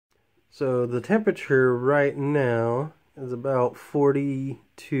So the temperature right now is about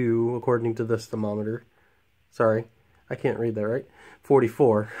 42 according to this thermometer. Sorry, I can't read that right.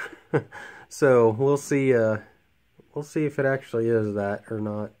 44. So we'll see if it actually is that or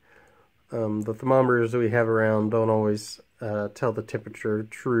not. The thermometers that we have around don't always tell the temperature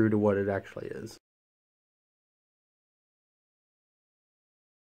true to what it actually is.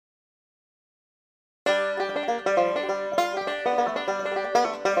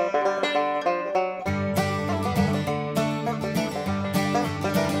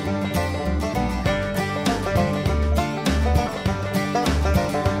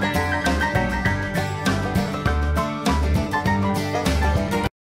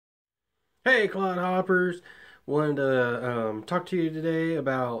 Hey Clod Hoppers, wanted to talk to you today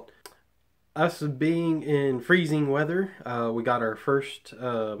about us being in freezing weather. We got our first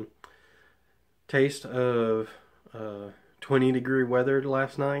taste of 20-degree weather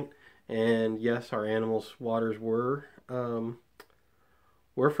last night, and yes, our animals' waters were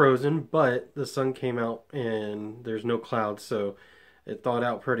frozen, but the sun came out and there's no clouds, so it thawed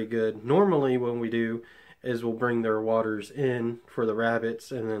out pretty good. Normally what we do is we'll bring their waters in for the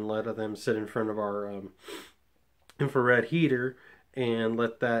rabbits and then let them sit in front of our infrared heater and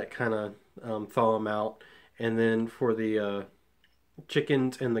let that kind of thaw them out. And then for the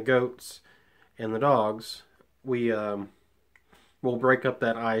chickens and the goats and the dogs, we'll break up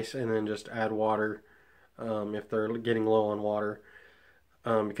that ice and then just add water if they're getting low on water,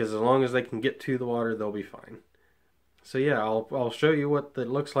 because as long as they can get to the water, they'll be fine. So yeah, I'll show you what that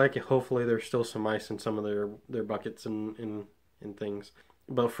looks like. Hopefully there's still some ice in some of their buckets and things.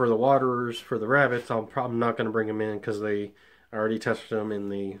 But for the waterers, for the rabbits, I'm not going to bring them in because I already tested them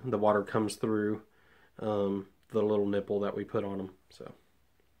and the water comes through the little nipple that we put on them.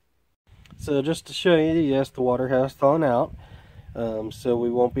 So just to show you, yes, the water has thawed out. So we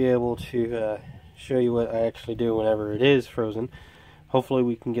won't be able to show you what I actually do whenever it is frozen. Hopefully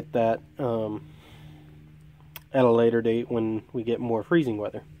we can get that at a later date when we get more freezing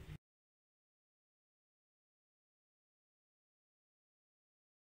weather.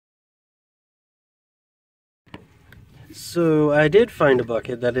 So I did find a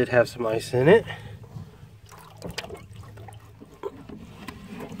bucket that did have some ice in it.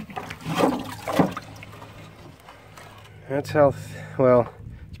 That's how, well,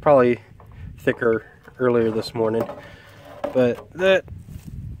 it's probably thicker earlier this morning, but that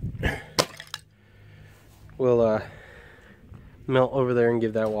will melt over there and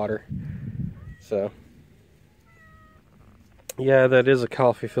give that water. So yeah, that is a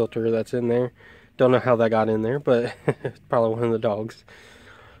coffee filter that's in there. Don't know how that got in there, but it's probably one of the dogs.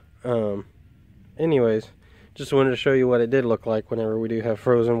 Anyways, just wanted to show you what it did look like whenever we do have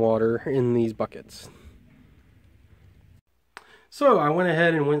frozen water in these buckets. So I went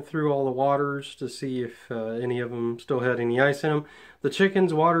ahead and went through all the waters to see if any of them still had any ice in them. The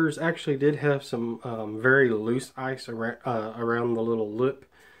chickens' waters actually did have some very loose ice around the little lip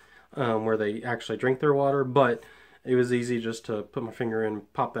where they actually drink their water, but it was easy just to put my finger in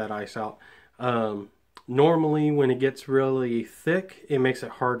and pop that ice out. Normally when it gets really thick, it makes it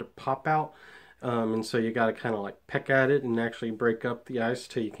hard to pop out, and so you got to kind of like peck at it and actually break up the ice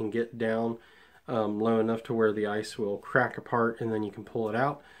till you can get down low enough to where the ice will crack apart, and then you can pull it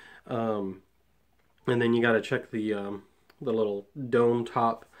out. And then you got to check the little dome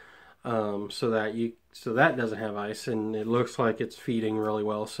top so that doesn't have ice, and it looks like it's feeding really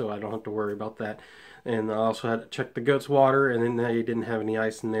well, so I don't have to worry about that. And I also had to check the goat's water, and then they didn't have any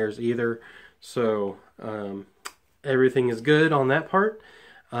ice in theirs either, so everything is good on that part.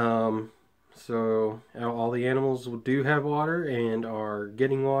 So all the animals do have water and are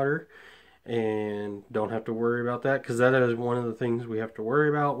getting water, and don't have to worry about that, because that is one of the things we have to worry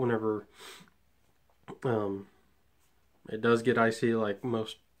about whenever it does get icy. Like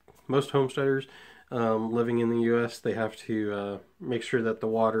most homesteaders living in the US, they have to make sure that the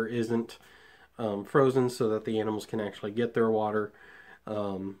water isn't frozen so that the animals can actually get their water,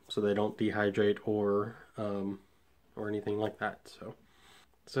 so they don't dehydrate or anything like that.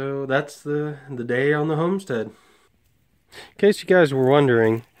 So that's the day on the homestead. In case you guys were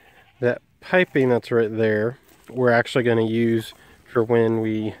wondering, that piping that's right there, we're actually going to use for when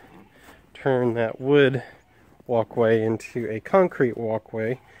we turn that wood walkway into a concrete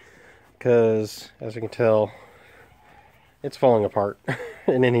walkway, because as you can tell, it's falling apart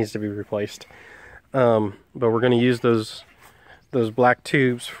and it needs to be replaced. But we're going to use those black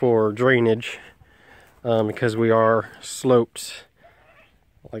tubes for drainage, because we are sloped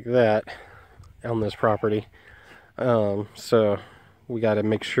like that on this property. So we got to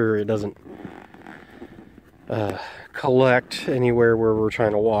make sure it doesn't collect anywhere where we're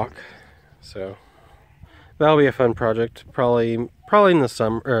trying to walk. So that'll be a fun project. Probably in the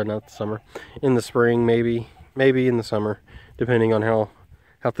summer, or not the summer, in the spring, maybe in the summer, depending on how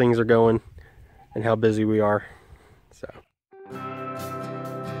things are going and how busy we are. So.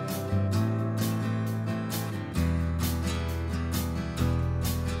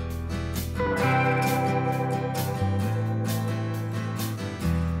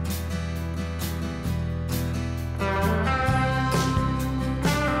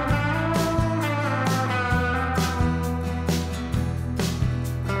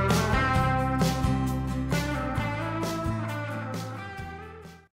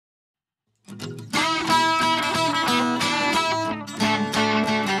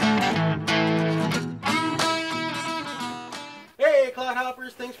 Hey Cloud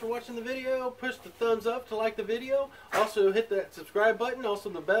Hoppers, thanks for watching the video. Push the thumbs up to like the video. Also hit that subscribe button, also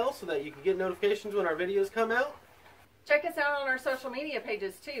the bell, so that you can get notifications when our videos come out. Check us out on our social media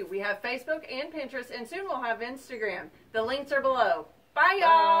pages too. We have Facebook and Pinterest, and soon we'll have Instagram. The links are below. Bye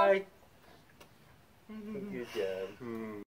y'all! Bye! Good job.